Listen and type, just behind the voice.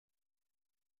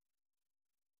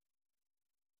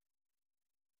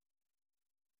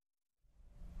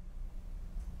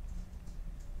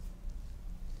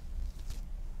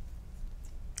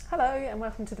Hello and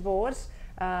welcome to the board.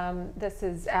 This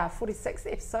is our 46th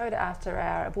episode after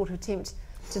our abortive attempt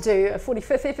to do a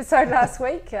 45th episode last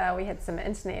week. We had some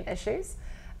internet issues,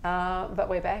 but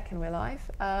we're back and we're live.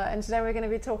 And today we're going to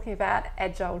be talking about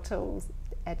agile tools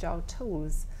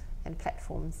and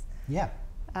platforms. Yeah.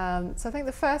 So I think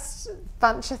the first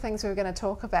bunch of things we were going to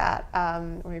talk about,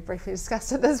 we briefly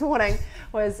discussed it this morning,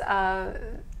 was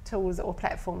tools or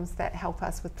platforms that help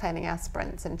us with planning our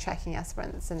sprints and tracking our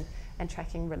sprints and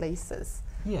tracking releases.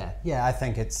 Yeah. I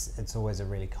think it's always a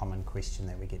really common question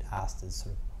that we get asked is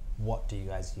sort of, what do you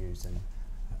guys use? And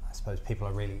I suppose people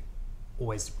are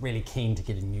always really keen to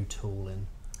get a new tool in.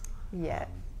 Yeah.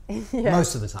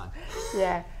 Most of the time.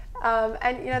 Yeah.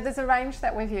 And there's a range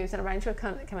that we've used and a range we've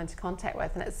come into contact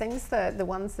with, and it seems the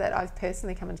ones that I've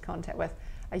personally come into contact with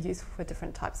are useful for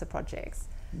different types of projects.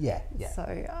 Yeah. So,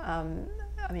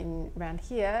 around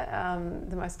here,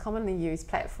 the most commonly used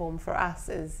platform for us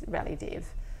is Rally Dev,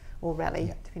 or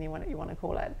Rally, depending on what you want to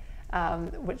call it,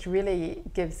 which really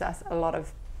gives us a lot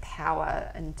of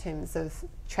power in terms of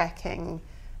tracking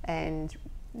and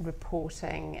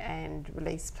reporting and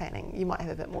release planning. You might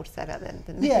have a bit more to say about that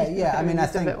than me. Yeah. I mean, I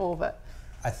think a bit more, but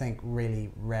I think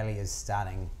really Rally is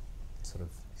starting sort of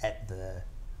at the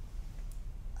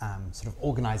sort of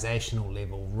organizational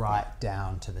level right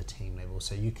down to the team level,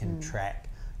 so you can track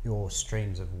your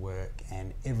streams of work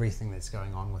and everything that's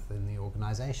going on within the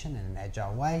organization in an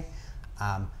agile way,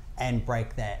 and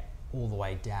break that all the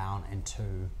way down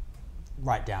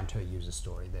right down to a user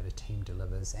story that a team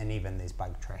delivers, and even there's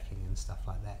bug tracking and stuff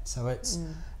like that. So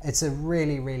it's a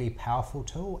really powerful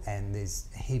tool, and there's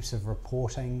heaps of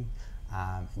reporting,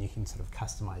 and you can sort of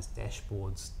customize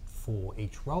dashboards for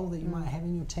each role that you might have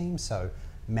in your team, so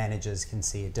managers can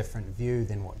see a different view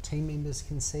than what team members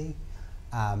can see.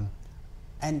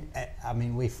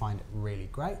 We find it really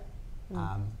great,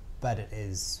 but it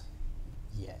is,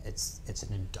 it's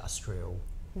an industrial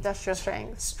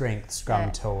strength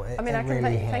Scrum tool. I can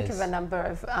think of a number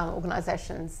of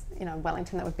organisations,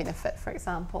 Wellington, that would benefit. For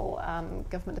example,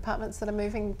 government departments that are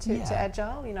moving to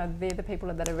Agile. They're the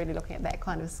people that are really looking at that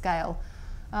kind of scale.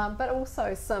 But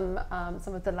also some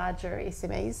of the larger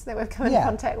SMEs that we've come in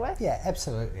contact with. Yeah,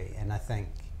 absolutely. And I think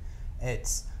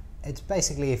it's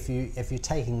basically if you're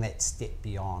taking that step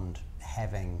beyond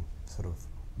having sort of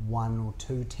one or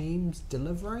two teams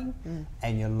delivering,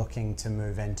 and you're looking to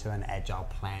move into an agile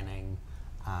planning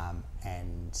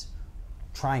and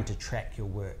trying to track your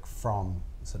work from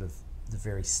sort of the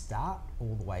very start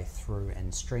all the way through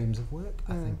in streams of work,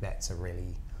 I think that's a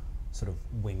really sort of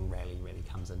when Rally really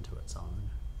comes into its own.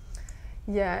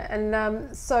 Yeah,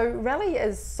 and so Rally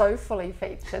is so fully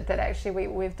featured that actually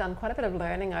we've done quite a bit of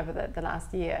learning over the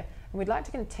last year, and we'd like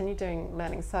to continue doing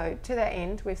learning. So to that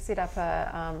end, we've set up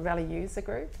a Rally user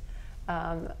group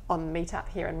on Meetup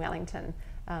here in Wellington.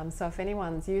 So if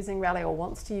anyone's using Rally or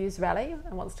wants to use Rally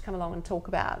and wants to come along and talk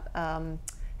about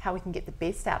how we can get the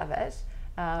best out of it,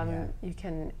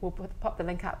 we'll pop the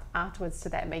link up afterwards to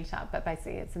that meetup, but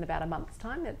basically it's in about a month's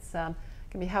time. It's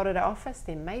can be held at our office.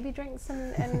 There may be drinks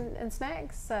and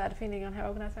snacks, depending on how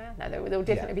organised we are. No, there will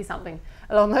definitely be something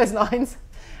along those lines.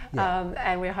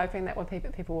 And we're hoping that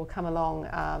people will come along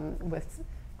with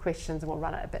questions, and we'll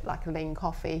run it a bit like a lean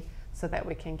coffee so that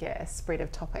we can get a spread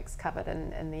of topics covered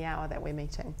in the hour that we're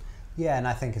meeting. Yeah, and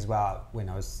I think as well, when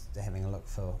I was having a look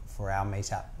for our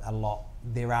meetup,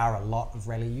 there are a lot of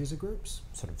Rally user groups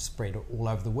sort of spread all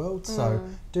over the world. So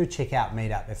do check out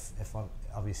Meetup if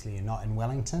obviously you're not in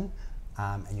Wellington.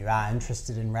 And you are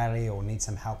interested in Rally or need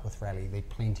some help with Rally, there are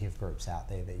plenty of groups out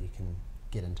there that you can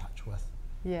get in touch with.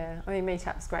 Yeah,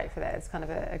 Meetup's great for that. It's kind of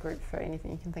a group for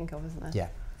anything you can think of, isn't it? Yeah,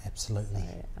 absolutely.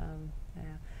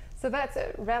 So that's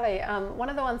it, Rally. One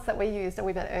of the ones that we used a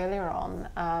wee bit earlier on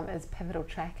is Pivotal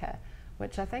Tracker,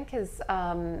 which I think is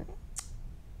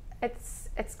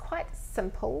it's quite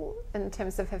simple in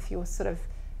terms of if you're sort of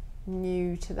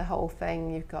new to the whole thing.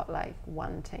 You've got like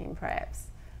one team perhaps.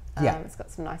 It's got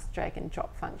some nice drag and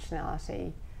drop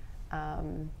functionality.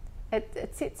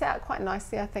 It sets out quite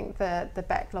nicely, I think, the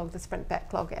backlog, the sprint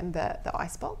backlog, and the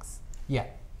icebox.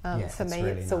 For me,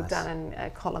 really it's all done in a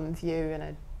column view and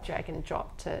a drag and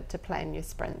drop to plan your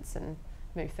sprints and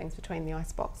move things between the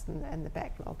icebox and the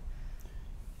backlog.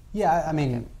 Yeah,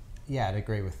 I'd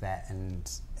agree with that,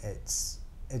 and it's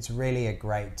really a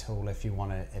great tool if you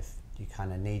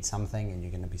kind of need something and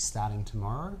you're going to be starting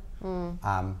tomorrow.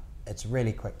 It's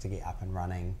really quick to get up and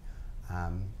running,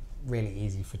 really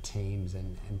easy for teams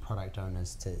and product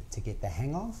owners to get the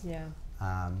hang of.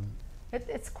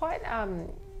 It's quite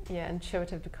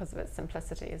intuitive because of its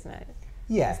simplicity, isn't it?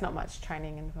 There's not much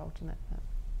training involved in it. But.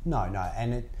 No,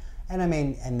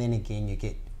 and then again you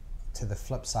get to the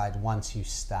flip side, once you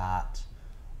start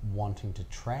wanting to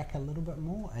track a little bit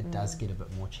more, it does get a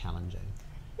bit more challenging.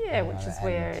 Yeah, which is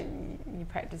where your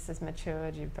practice has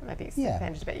matured, you've maybe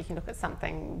expanded a bit. You can look at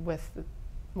something with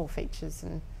more features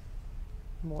and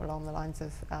more along the lines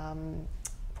of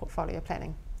portfolio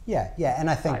planning. Yeah, and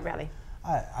I think, like Rally.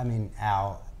 I mean,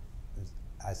 I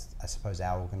suppose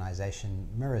our organisation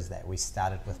mirrors that. We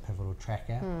started with Pivotal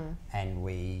Tracker and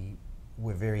we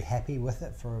were very happy with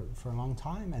it for a long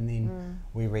time, and then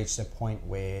we reached a point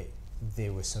where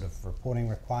there were sort of reporting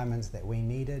requirements that we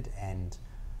needed and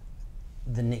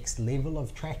the next level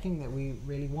of tracking that we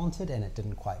really wanted, and it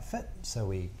didn't quite fit, so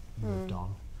we moved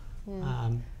on.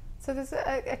 So there's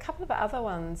a couple of other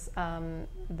ones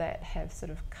that have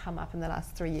sort of come up in the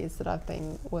last 3 years that I've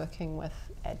been working with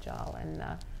Agile, and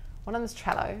one of them is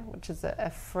Trello, which is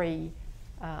a free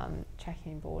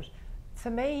tracking board. For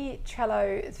me,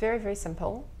 Trello is very, very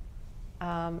simple,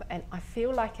 and I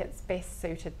feel like it's best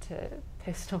suited to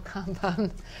personal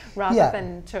Kanban rather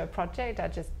than to a project. I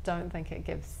just don't think it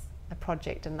gives a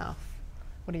project enough.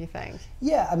 What do you think?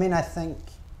 Yeah, I mean, I think,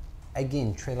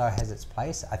 again, Trello has its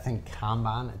place. I think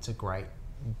Kanban, it's a great,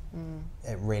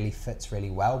 it really fits really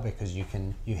well because you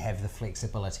have the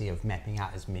flexibility of mapping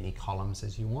out as many columns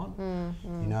as you want,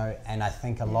 you know, and I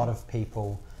think a lot of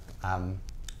people,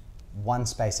 one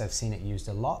space I've seen it used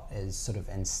a lot is sort of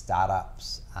in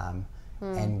startups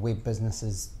and web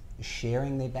businesses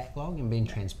sharing their backlog and being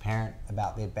transparent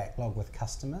about their backlog with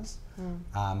customers.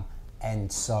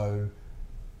 And so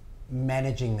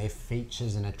managing their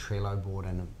features in a Trello board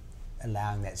and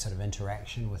allowing that sort of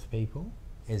interaction with people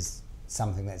is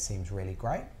something that seems really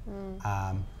great.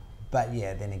 But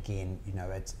yeah, then again, you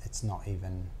know, it's not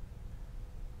even,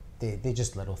 they're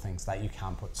just little things, like you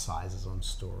can't put sizes on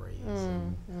stories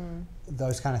and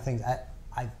those kind of things.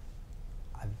 I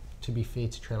to be fair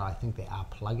to Trello, I think there are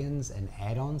plugins and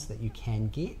add-ons that you can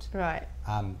get, right?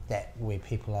 That where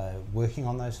people are working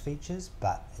on those features,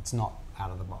 but it's not out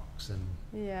of the box. And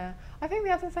yeah, I think the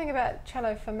other thing about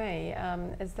Trello for me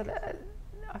is that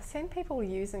I've seen people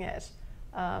using it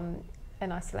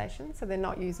in isolation, so they're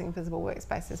not using visible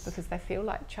workspaces because they feel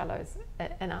like Trello's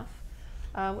enough,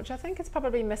 which I think is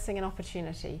probably missing an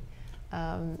opportunity.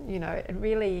 You know, it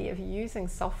really, if you're using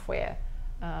software,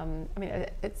 I mean,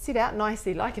 it's set out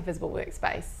nicely like a visible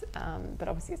workspace, but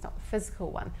obviously it's not the physical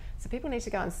one. So people need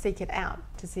to go and seek it out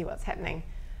to see what's happening.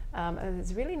 And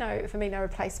there's really for me, no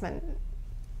replacement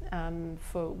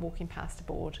for walking past a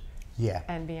board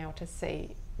and being able to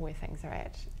see where things are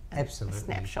at. Absolutely. A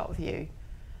snapshot view.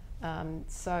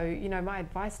 So, you know, my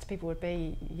advice to people would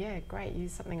be, yeah, great,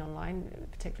 use something online,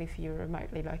 particularly for your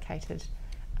remotely located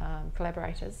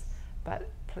collaborators, but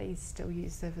please still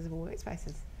use the visible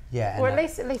workspaces. Yeah, or at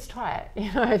least try it.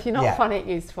 You know, if you're not finding it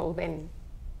useful, then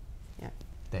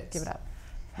give it up.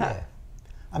 Yeah,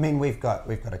 I mean, we've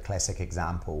got a classic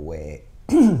example where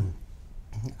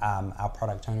our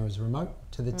product owner is remote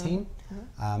to the team,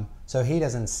 so he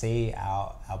doesn't see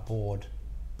our board,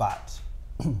 but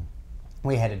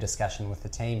we had a discussion with the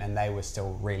team, and they were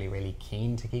still really, really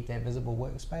keen to keep that visible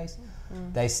workspace.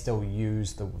 They still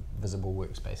use the visible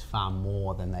workspace far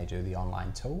more than they do the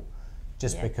online tool,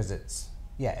 just because it's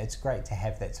great to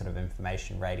have that sort of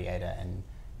information radiator and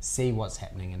see what's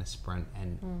happening in a sprint,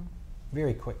 and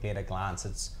very quickly at a glance,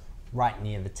 it's right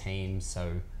near the team,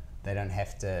 so they don't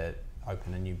have to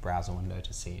open a new browser window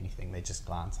to see anything. They just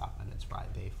glance up and it's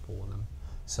right there for them.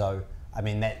 So, I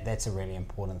mean, that's a really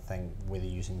important thing, whether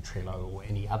using Trello or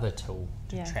any other tool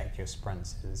to track your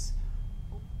sprints, is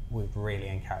we'd really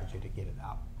encourage you to get it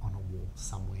up on a wall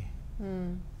somewhere.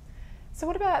 So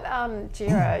what about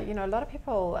Jira? You know, a lot of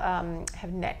people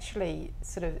have naturally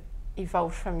sort of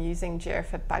evolved from using Jira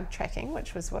for bug tracking,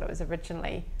 which was what it was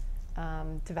originally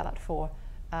developed for,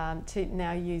 to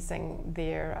now using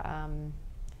their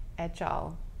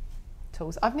Agile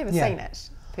tools. I've never seen it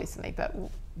personally, but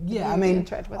I mean,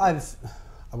 I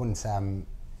wouldn't say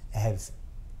I have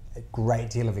a great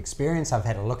deal of experience. I've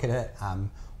had a look at it.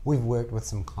 We've worked with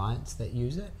some clients that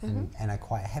use it and are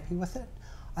quite happy with it.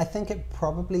 I think it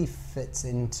probably fits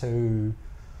into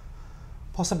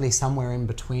possibly somewhere in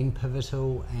between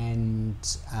Pivotal and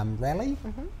Rally,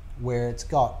 where it's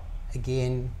got,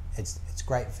 again, it's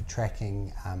great for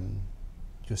tracking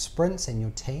your sprints and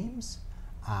your teams,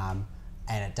 and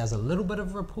it does a little bit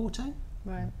of reporting,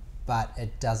 but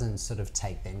it doesn't sort of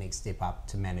take that next step up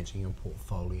to managing your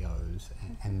portfolios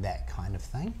and that kind of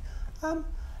thing.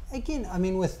 Again, I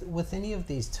mean, with any of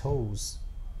these tools,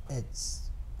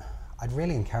 I'd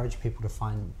really encourage people to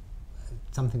find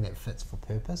something that fits for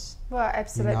purpose. Well,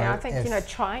 absolutely. You know, I think,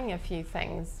 trying a few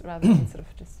things rather than sort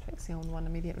of just fixing on one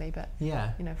immediately, but,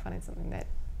 finding something that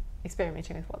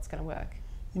experimenting with what's going to work.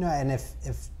 You know, and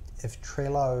if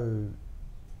Trello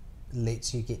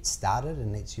lets you get started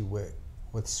and lets you work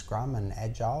with Scrum and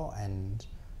Agile, and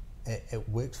it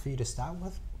works for you to start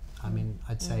with, I mean,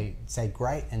 I'd say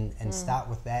great, and start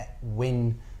with that.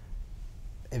 When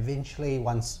eventually,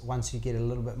 once you get a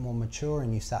little bit more mature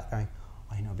and you start going,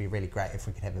 oh, you know, it'd be really great if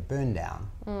we could have a burn down,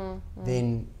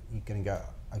 then you're going to go,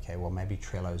 okay, well, maybe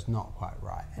Trello's not quite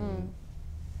right, and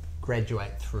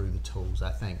graduate through the tools.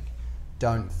 I think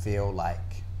don't feel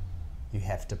like you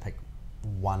have to pick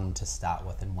one to start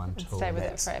with and one tool stay with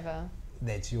it forever.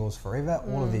 That's yours forever.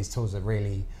 All of these tools are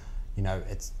really, you know,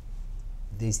 it's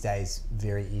these days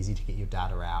very easy to get your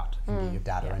data out and get your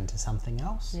data into something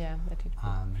else. Yeah, they're too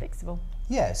flexible.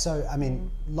 Yeah, so I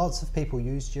mean, lots of people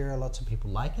use Jira, lots of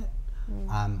people like it.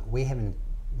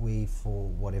 We for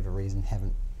whatever reason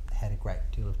haven't had a great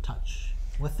deal of touch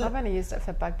with it. I've only used it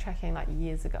for bug tracking like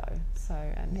years ago, so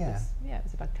it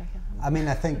was a bug tracker. I mean,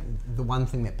 I think the one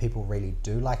thing that people really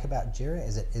do like about Jira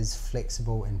is it is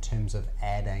flexible in terms of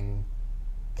adding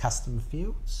custom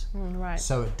fields. Right.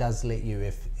 So it does let you,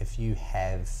 if you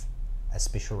have a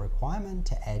special requirement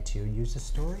to add to your user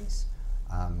stories,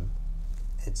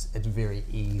 it's very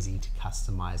easy to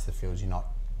customize the fields. You're not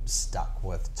stuck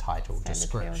with title, Standard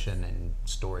description, and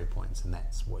story points, and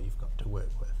that's what you've got to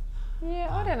work with. Yeah,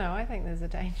 I don't know. I think there's a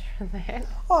danger in that.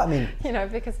 Oh, I mean, you know,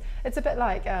 because it's a bit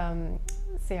like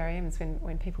CRMs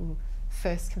when people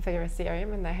first configure a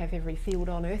CRM and they have every field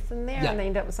on earth in there, and they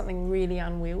end up with something really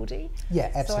unwieldy.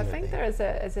 Yeah, absolutely. So I think there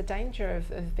is a danger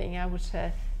of being able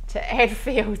to add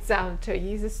fields to a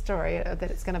user story that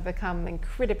it's going to become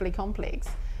incredibly complex,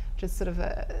 which is sort of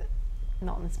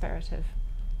not in the spirit of,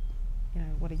 you know,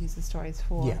 what a user story is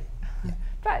for. Yeah.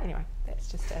 But anyway, that's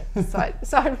just a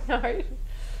side note.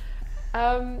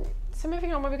 So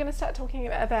moving on, we're going to start talking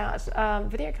about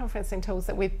video conferencing tools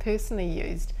that we've personally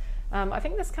used. I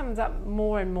think this comes up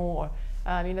more and more.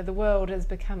 You know, the world is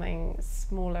becoming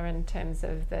smaller in terms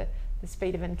of the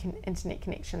speed of internet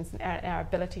connections and our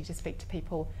ability to speak to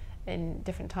people in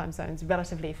different time zones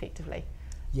relatively effectively,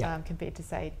 compared to,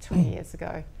 say, 20 years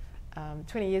ago.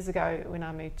 20 years ago, when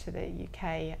I moved to the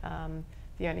UK,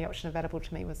 the only option available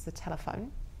to me was the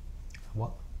telephone.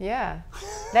 What? Yeah,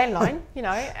 landline, you know,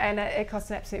 and it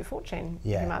cost an absolute fortune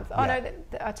every month. Oh no,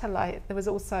 I tell a lie, there was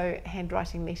also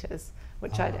handwriting letters,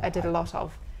 which I did a lot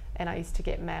of, and I used to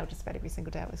get mail just about every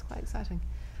single day. It was quite exciting.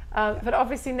 But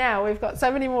obviously now we've got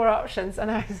so many more options. I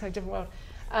know, it's like a different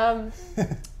world.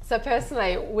 So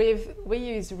personally, we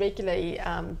use regularly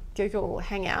Google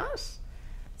Hangout,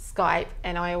 Skype,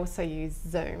 and I also use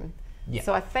Zoom. Yeah.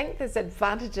 So I think there's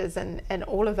advantages in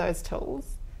all of those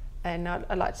tools, and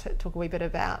I'd like to talk a wee bit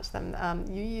about them.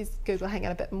 You use Google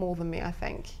Hangout a bit more than me, I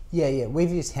think. Yeah,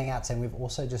 we've used Hangouts, and we've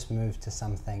also just moved to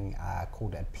something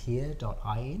called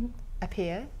Appear.in.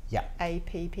 Appear? Yeah.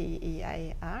 Appear?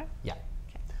 Yeah.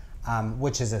 Okay.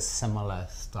 Which is a similar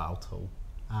style tool.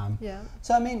 Yeah.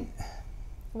 So I mean,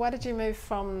 why did you move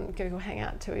from Google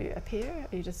Hangout to Appear?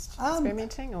 Are you just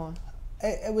experimenting, or?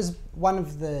 It was one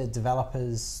of the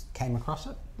developers came across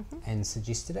it and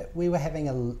suggested it. We were having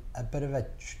a bit of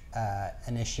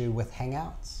an issue with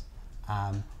Hangouts.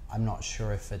 I'm not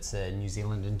sure if it's a New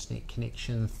Zealand internet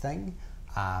connection thing,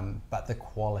 but the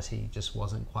quality just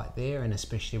wasn't quite there, and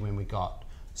especially when we got,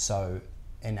 so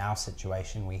in our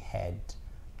situation we had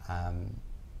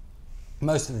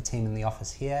most of the team in the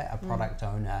office here, a product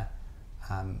owner,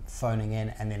 phoning in,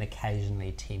 and then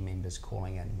occasionally team members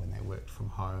calling in when they worked from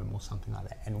home or something like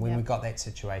that. And when we got that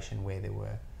situation where there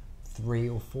were 3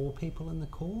 or 4 people in the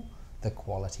call, the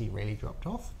quality really dropped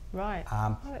off. Right.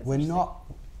 We're not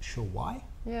sure why.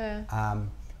 Yeah.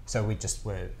 So we just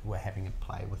were having a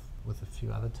play with a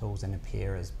few other tools, and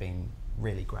Appear has been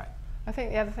really great. I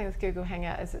think the other thing with Google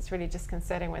Hangout is it's really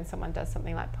disconcerting when someone does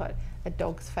something like put a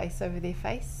dog's face over their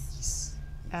face. Yes.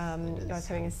 I was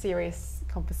having a serious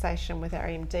conversation with our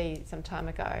MD some time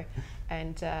ago,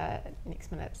 and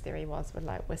next minute there he was with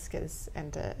like whiskers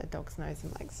and a dog's nose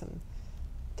and like some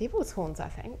devil's horns, I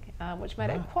think, which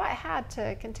made it quite hard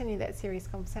to continue that serious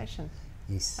conversation.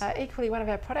 Yes. Equally, one of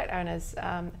our product owners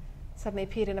suddenly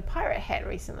appeared in a pirate hat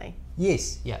recently.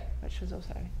 Yes, yeah. Which was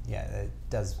also... Yeah, it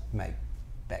does make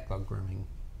backlog grooming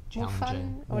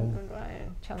challenging. More fun?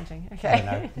 Or challenging, okay. I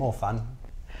don't know, more fun.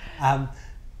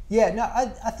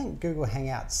 I think Google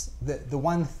Hangouts, the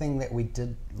one thing that we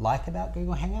did like about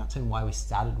Google Hangouts and why we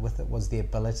started with it was the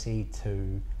ability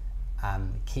to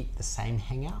keep the same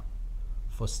Hangout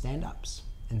for stand-ups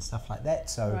and stuff like that.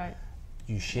 So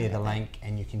you share the link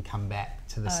and you can come back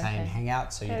to the same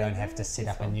Hangout, so you don't have to set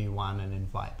up a new one and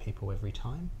invite people every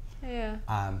time. Yeah.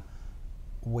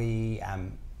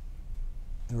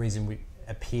 The reason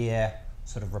Appear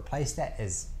sort of replaced that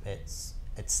is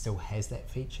it still has that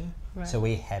feature. Right. So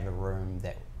we have a room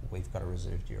that we've got a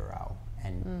reserved URL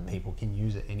and people can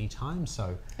use it anytime.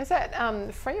 So is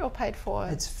that free or paid for?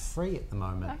 it's free at the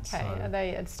moment. Okay, So are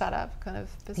they a startup kind of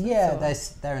business? yeah, or?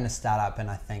 they're in a startup, and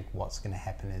I think what's going to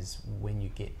happen is when you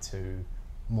get to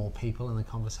more people in the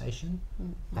conversation,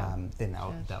 then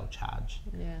they'll charge.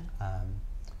 Yeah.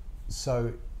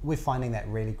 So we're finding that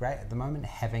really great at the moment,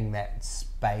 having that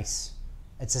space.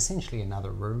 It's essentially another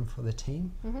room for the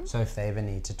team. So if they ever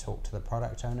need to talk to the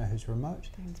product owner who's remote,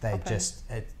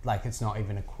 it's not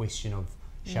even a question of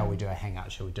shall we do a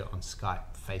hangout, shall we do it on Skype,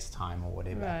 FaceTime or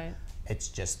whatever. Right. It's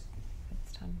just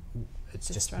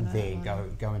just run there,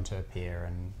 it go into Appear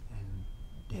and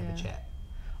have a chat.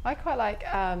 I quite like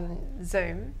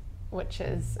Zoom, which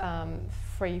is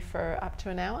free for up to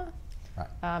an hour.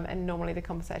 Right. And normally the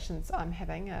conversations I'm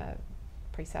having are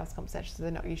pre-sales conversations, so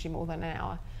they're not usually more than an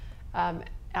hour.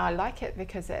 I like it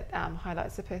because it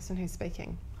highlights the person who's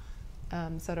speaking.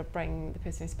 Sort of bring the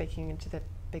person who's speaking into the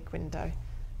big window.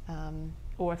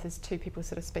 Or if there's two people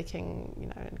sort of speaking,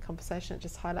 in conversation, it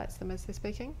just highlights them as they're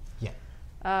speaking. Yeah.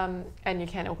 And you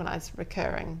can organise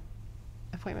recurring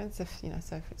appointments if,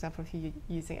 so for example, if you're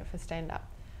using it for stand-up.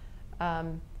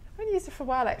 I've only used it for a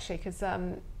while actually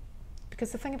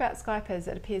because the thing about Skype is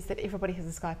it appears that everybody has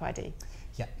a Skype ID.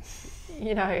 Yeah.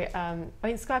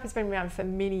 Skype has been around for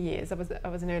many years. I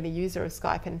was an early user of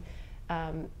Skype,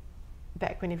 and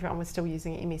back when everyone was still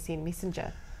using MSN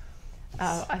Messenger,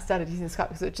 I started using Skype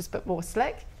because it was just a bit more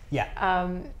slick. Yeah.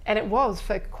 And it was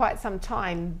for quite some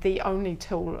time the only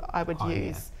tool I would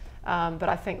use. Yeah. But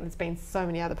I think there's been so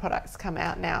many other products come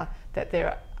out now that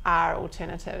there are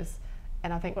alternatives.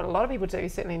 And I think what a lot of people do,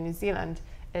 certainly in New Zealand,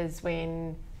 is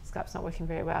when Skype's not working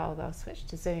very well, they'll switch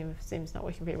to Zoom. If Zoom's not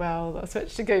working very well, they'll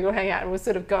switch to Google Hangout, and we'll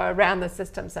sort of go around the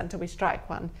systems until we strike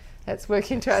one that's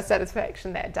working to our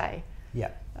satisfaction that day.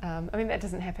 Yeah. That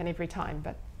doesn't happen every time,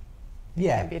 but it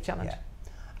can be a challenge.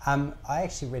 Yeah. I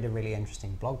actually read a really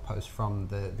interesting blog post from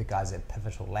the guys at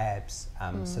Pivotal Labs.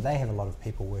 So they have a lot of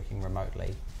people working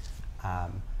remotely,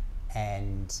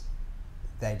 and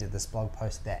they did this blog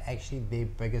post that actually their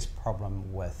biggest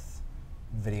problem with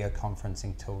video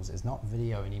conferencing tools is not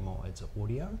video anymore, it's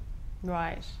audio.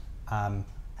 Right. And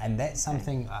that's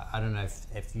something I don't know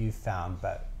if you found,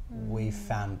 but we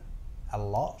found a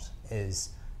lot is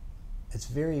it's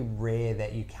very rare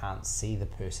that you can't see the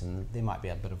person. There might be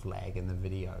a bit of lag in the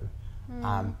video,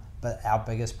 but our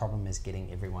biggest problem is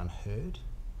getting everyone heard.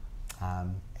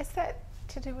 Is that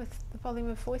to do with the volume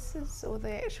of voices or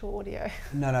the actual audio?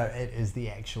 No, it is the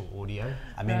actual audio.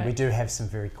 Right. We do have some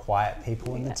very quiet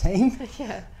people in the team.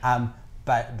 Yeah.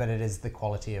 But it is the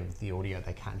quality of the audio.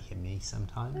 They can't hear me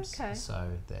sometimes. Okay. So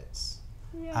that's...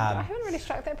 Yeah, I haven't really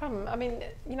struck that problem.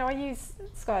 I use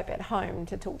Skype at home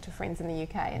to talk to friends in the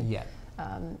UK,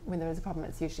 and when there is a problem,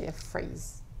 it's usually a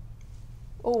freeze.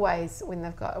 Always when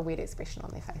they've got a weird expression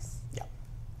on their face. Yeah.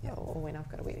 Or when I've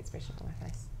got a weird expression on my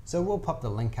face. So we'll pop the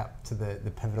link up to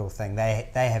the Pivotal thing. They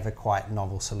have a quite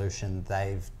novel solution.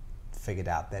 They've figured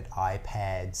out that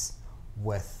iPads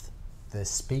with the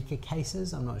speaker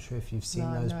cases, I'm not sure if you've seen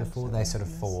those before, they sort of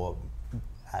for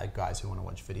guys who want to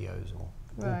watch videos or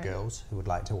girls who would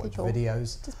like to watch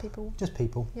videos. Just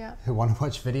people who want to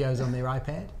watch videos on their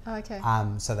iPad. Oh, okay.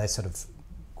 So they sort of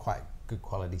quite good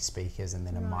quality speakers and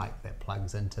then a mic that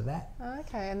plugs into that. Oh,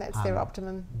 okay, and that's their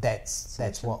optimum.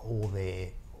 That's what all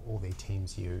their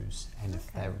teams use, and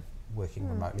if they're working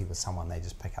remotely with someone, they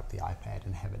just pick up the iPad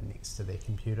and have it next to their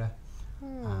computer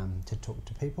to talk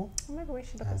to people. Well, maybe we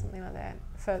should look at something like that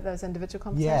for those individual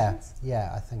conversations.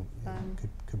 Yeah, I think it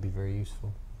could be very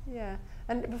useful. Yeah,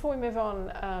 and before we move on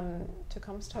to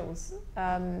comms tools,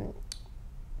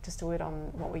 just a word on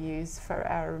what we use for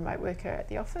our remote worker at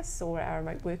the office or our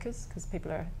remote workers, because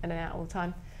people are in and out all the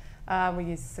time. We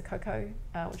use Sakoko,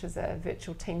 which is a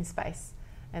virtual team space,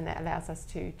 and that allows us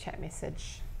to chat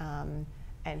message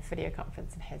and video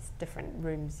conference, and has different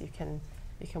rooms you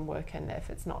can work in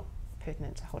if it's not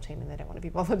pertinent to the whole team and they don't want to be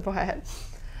bothered by it.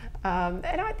 And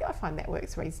I find that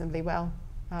works reasonably well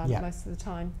most of the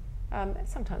time.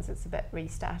 Sometimes it's a bit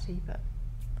restarty, but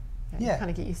you kind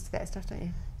of get used to that stuff, don't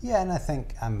you? Yeah, and I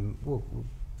think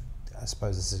I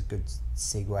suppose this is a good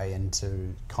segue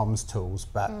into comms tools,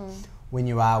 but when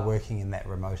you are working in that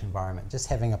remote environment, just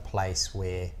having a place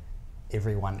where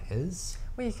everyone is,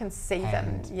 where you can see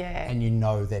them, and you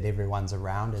know that everyone's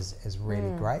around is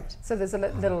really great. So there's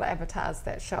little avatars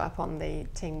that show up on the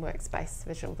team workspace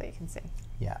visual that you can see.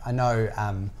 Yeah, I know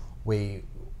when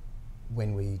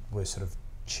we were sort of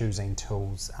choosing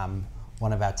tools,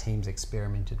 one of our teams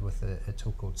experimented with a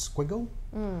tool called Squiggle,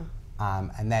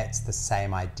 and that's the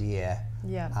same idea,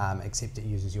 Yeah. except it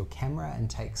uses your camera and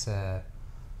takes a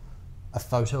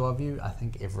photo of you, I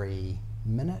think, every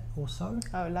minute or so.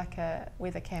 Oh, like a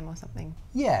weather cam or something.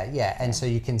 Yeah, and so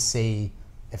you can see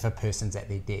if a person's at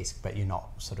their desk, but you're not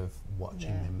sort of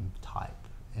watching them type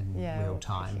in real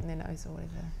time. Picking their nose or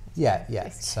whatever. Yeah.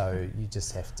 So you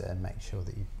just have to make sure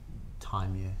that you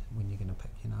time when you're going to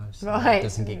pick your nose, so right? It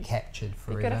doesn't get captured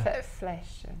forever. You've got to fit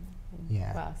flash.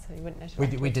 Well, so you wouldn't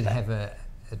know. We did have an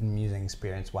amusing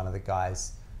experience. One of the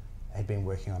guys had been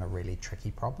working on a really tricky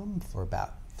problem for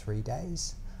about 3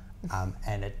 days.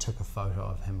 And it took a photo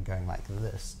of him going like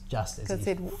this, just as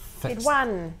he'd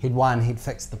won. He'd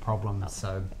fixed the problem,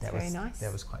 so that was very nice.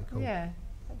 That was quite cool. Yeah,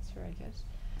 that's very good.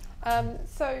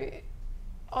 So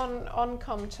on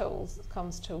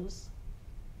comms tools.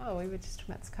 Oh, we were just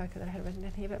talking about this cocoa that I had written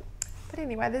down here, but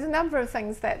anyway, there's a number of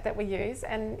things that we use,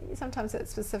 and sometimes it's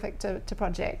specific to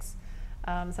projects.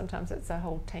 Sometimes it's a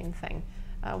whole team thing.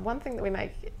 One thing that we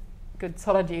make good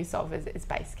solid use of is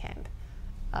Basecamp.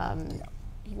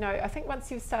 You know, I think once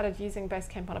you've started using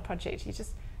Basecamp on a project, you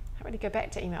just can't really go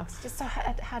back to email. It's just so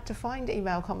hard to find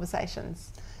email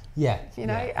conversations. Yeah, you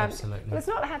know, absolutely. Well, it's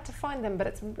not hard to find them, but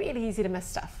it's really easy to miss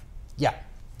stuff. Yeah,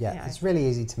 it's really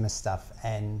easy to miss stuff,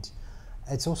 and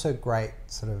it's also great.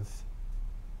 Sort of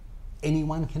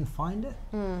anyone can find it.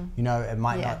 You know, it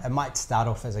might start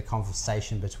off as a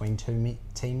conversation between two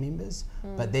team members,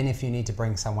 but then if you need to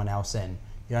bring someone else in,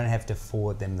 you don't have to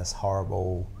forward them this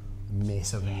horrible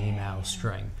mess of an email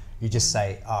string. You just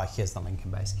say, oh, here's the link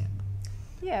in Basecamp.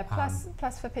 Yeah,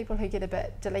 plus for people who get a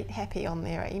bit delete happy on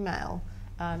their email,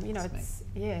 you know,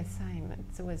 same.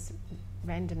 It's always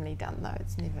randomly done though,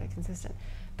 it's never consistent.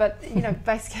 But you know,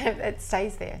 Basecamp, it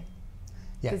stays there.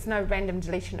 Yeah. There's no random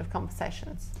deletion of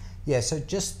conversations. Yeah, so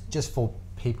just for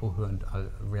people who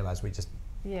realise we're just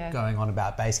going on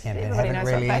about Basecamp and everybody haven't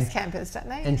knows really what Basecamp is, don't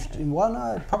they? Well,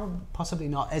 no, possibly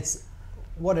not.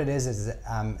 What it is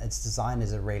it's designed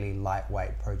as a really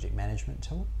lightweight project management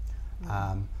tool.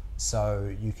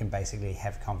 So you can basically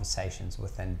have conversations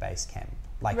within Basecamp,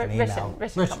 like an email,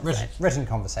 written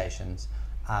conversations,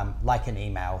 like an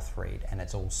email thread, and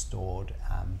it's all stored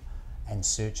and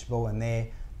searchable. And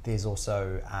there's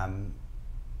also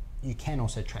you can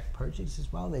also track projects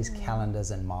as well. There's calendars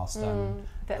and milestone.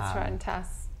 That's right,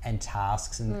 and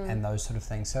tasks and those sort of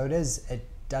things. So it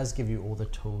does give you all the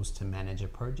tools to manage a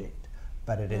project,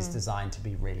 but it is designed to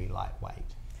be really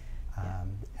lightweight.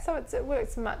 So it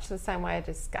works much the same way a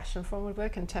discussion forum would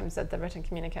work in terms of the written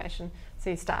communication. So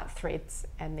you start threads,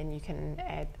 and then you can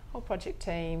add whole project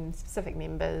team, specific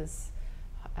members.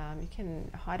 You can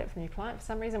hide it from your client for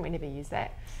some reason. We never use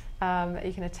that.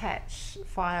 You can attach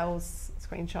files,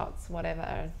 screenshots,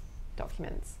 whatever,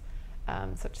 documents.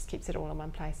 So it just keeps it all in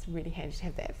one place. Really handy to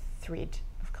have that thread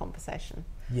of conversation.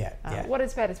 What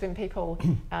is bad is when people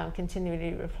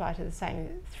continually reply to the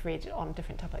same thread on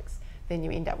different topics. Then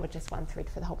you end up with just one thread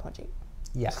for the whole project.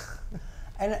 Yeah,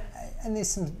 and there's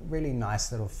some really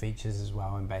nice little features as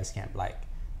well in Basecamp. Like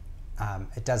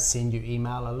it does send you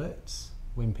email alerts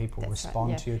when people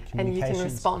respond to your communications. And you can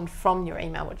respond from your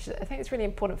email, which I think is really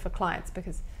important for clients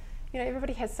because, you know,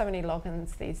 everybody has so many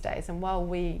logins these days, and while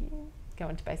we go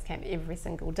into Basecamp every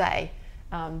single day,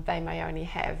 they may only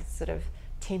have sort of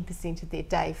 10% of their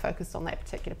day focused on that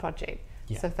particular project.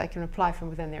 So if they can reply from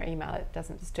within their email, it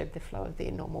doesn't disturb the flow of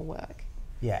their normal work.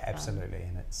 Yeah, absolutely.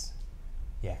 And it's,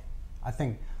 I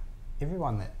think there's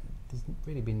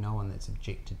really been no one that's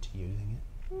objected to using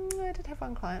it. I did have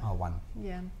one client. Oh, one.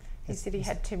 Yeah. He said he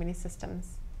had too many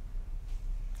systems.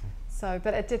 So,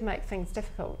 but it did make things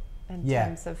difficult in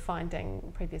terms of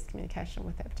finding previous communication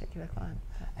with that particular client.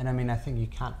 And I mean, I think you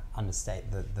can't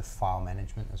understate the file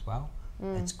management as well.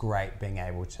 It's great being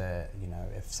able to, you know,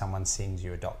 if someone sends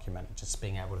you a document, just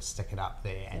being able to stick it up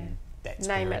there and that's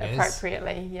name where it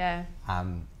appropriately.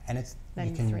 And it's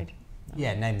name the thread.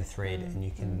 Name the thread, and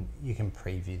you can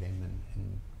preview them,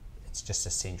 and it's just a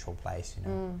central place. You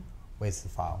know, where's the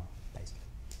file,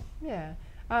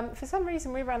 basically. For some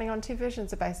reason, we're running on 2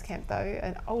 versions of Basecamp though,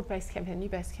 an old Basecamp and a new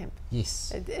Basecamp.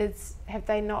 Yes. Have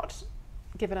they not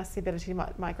given us the ability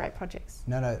to migrate projects?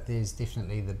 No, there's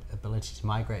definitely the ability to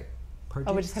migrate projects.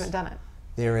 Oh, we just haven't done it.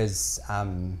 There is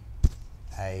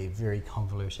a very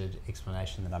convoluted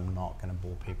explanation that I'm not going to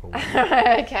bore people with.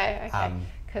 Okay.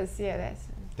 Because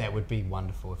that would be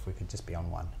wonderful if we could just be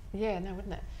on one. Yeah, no,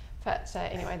 wouldn't it? But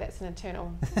anyway, that's an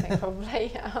internal thing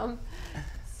probably.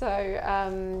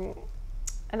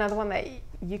 Another one that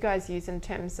you guys use in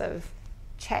terms of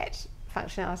chat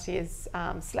functionality is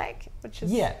Slack, which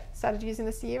is started using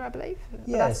this year, I believe.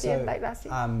 Yeah, late last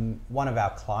year. One of our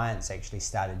clients actually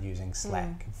started using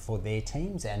Slack for their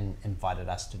teams and invited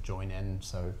us to join in,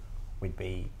 so we'd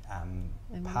be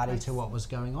party to what was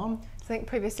going on. I think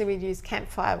previously we'd used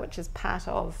Campfire, which is part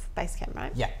of Basecamp,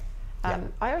 right? Yeah. I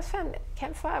always found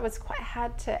Campfire was quite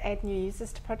hard to add new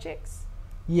users to projects.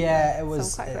 Yeah, it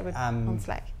was. So I'm quite glad on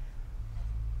Slack.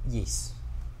 Yes.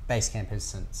 Basecamp has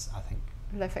since, I think...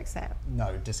 They fixed that?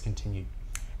 No, discontinued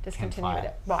Discontinued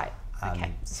it. Right,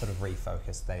 okay. Sort of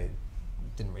refocused. They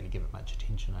didn't really give it much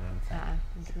attention, I don't think.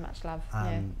 Didn't give it much love,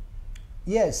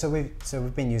 so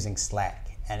we've been using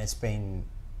Slack, and it's been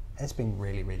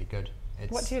really, really good.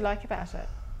 What do you like about it?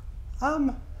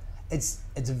 It's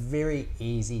very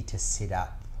easy to set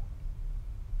up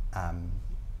and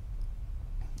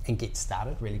get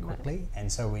started really quickly,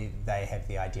 and so they have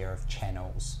the idea of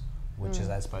channels, which is,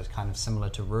 I suppose, kind of similar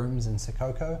to rooms in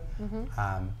Sakoko,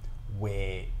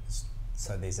 where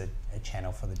so there's a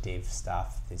channel for the dev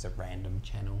stuff, there's a random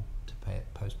channel to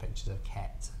post pictures of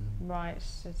cats, and right,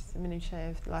 it's a miniature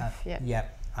of life.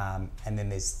 And then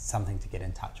there's something to get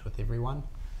in touch with everyone,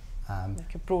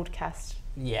 like a broadcast.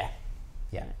 Yeah.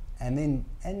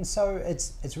 And so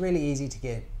it's really easy to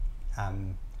get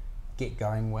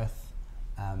going with.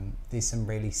 There's some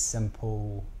really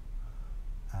simple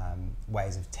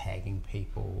ways of tagging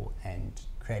people and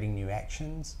creating new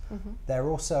actions. They're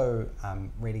also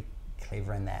really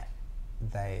clever in that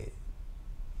they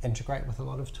integrate with a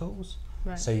lot of tools,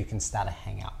 so you can start a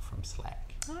hangout from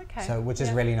Slack. Okay. So which is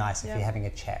really nice if you're having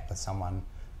a chat with someone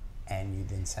and you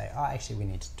then say, oh, actually we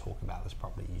need to talk about this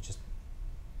properly. You just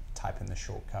type in the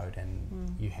short code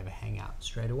and you have a hangout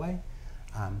straight away,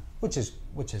 which is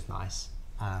nice.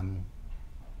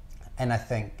 And I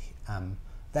think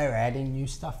they're adding new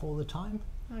stuff all the time,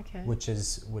 which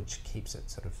keeps it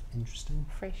sort of interesting,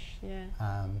 fresh.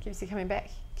 Keeps you coming back.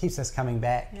 Keeps us coming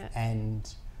back,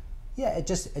 and it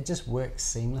just works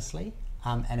seamlessly.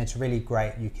 And it's really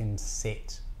great. You can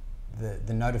set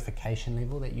the notification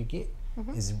level that you get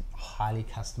is highly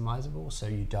customizable, so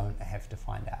you don't have to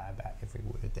find out about every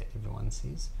word that everyone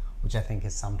says, which I think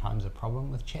is sometimes a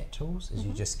problem with chat tools, is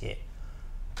you just get,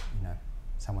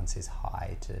 someone says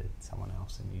hi to someone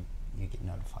else and you get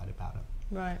notified about it.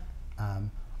 Right.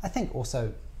 I think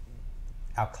also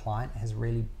our client has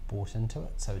really bought into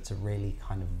it, so it's a really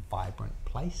kind of vibrant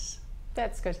place.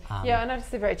 That's good. I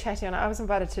noticed they're very chatty on it. I was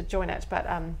invited to join it, but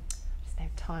just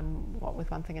have time,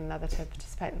 with one thing and another, to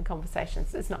participate in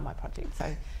conversations. It's not my project,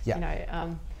 so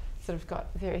sort of got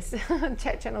various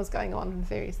chat channels going on and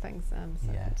various things. So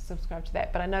I subscribe to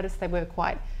that. But I noticed they were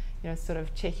quite, sort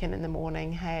of check in the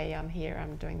morning. Hey, I'm here.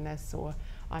 I'm doing this, or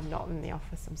I'm not in the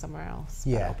office. I'm somewhere else.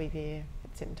 But I'll be there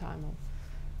at a certain time. Or,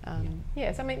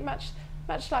 so I mean, much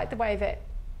like the way that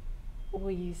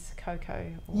we use Coco.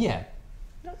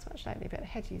 Not so much lately, but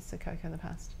had used Sakoko in the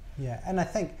past. Yeah, and I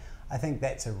think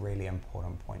that's a really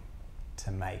important point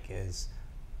to make, is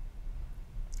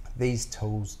these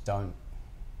tools don't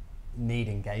need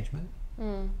engagement.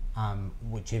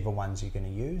 Whichever ones you're going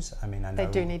to use. I mean, I know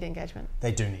they do need engagement.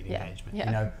 They do need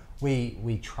engagement.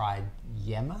 We tried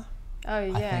Yammer. Oh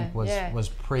yeah, I think was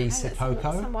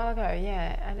pre-Sakoko. Some while ago,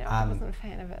 and I wasn't a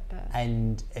fan of it. But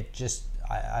and it just,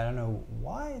 I don't know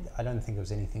why. I don't think it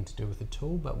was anything to do with the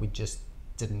tool, but we just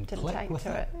didn't click with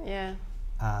it.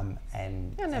 And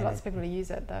I know lots of people who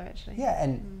use it though, actually.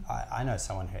 And I know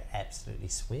someone who absolutely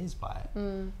swears by it,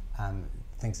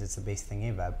 thinks it's the best thing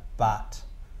ever. But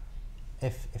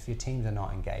if your teams are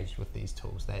not engaged with these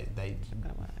tools,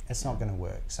 it's not going to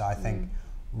work. So I think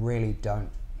really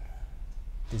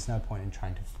there's no point in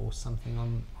trying to force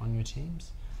something on your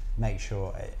teams. Make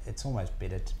sure it's almost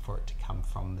better for it to come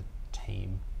from the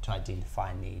team to identify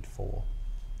a need for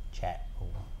chat or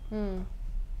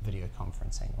video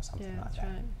conferencing or something like that.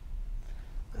 Right.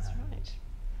 That's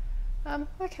right.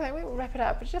 Okay, we will wrap it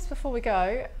up. But just before we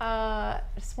go, a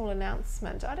small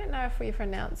announcement. I don't know if we ever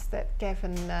announced that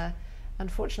Gavin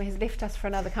unfortunately has left us for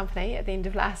another company at the end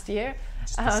of last year.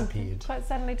 Just disappeared. Quite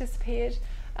suddenly disappeared.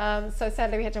 So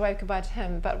sadly we had to wave goodbye to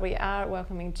him, but we are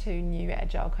welcoming 2 new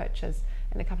Agile coaches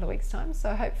in a couple of weeks' time.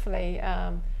 So hopefully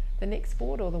the next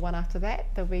board or the one after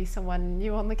that, there'll be someone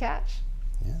new on the couch.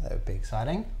 Yeah, that would be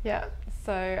exciting. Yeah,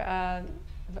 so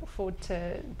look forward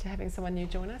to having someone new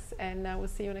join us, and we'll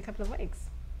see you in a couple of weeks.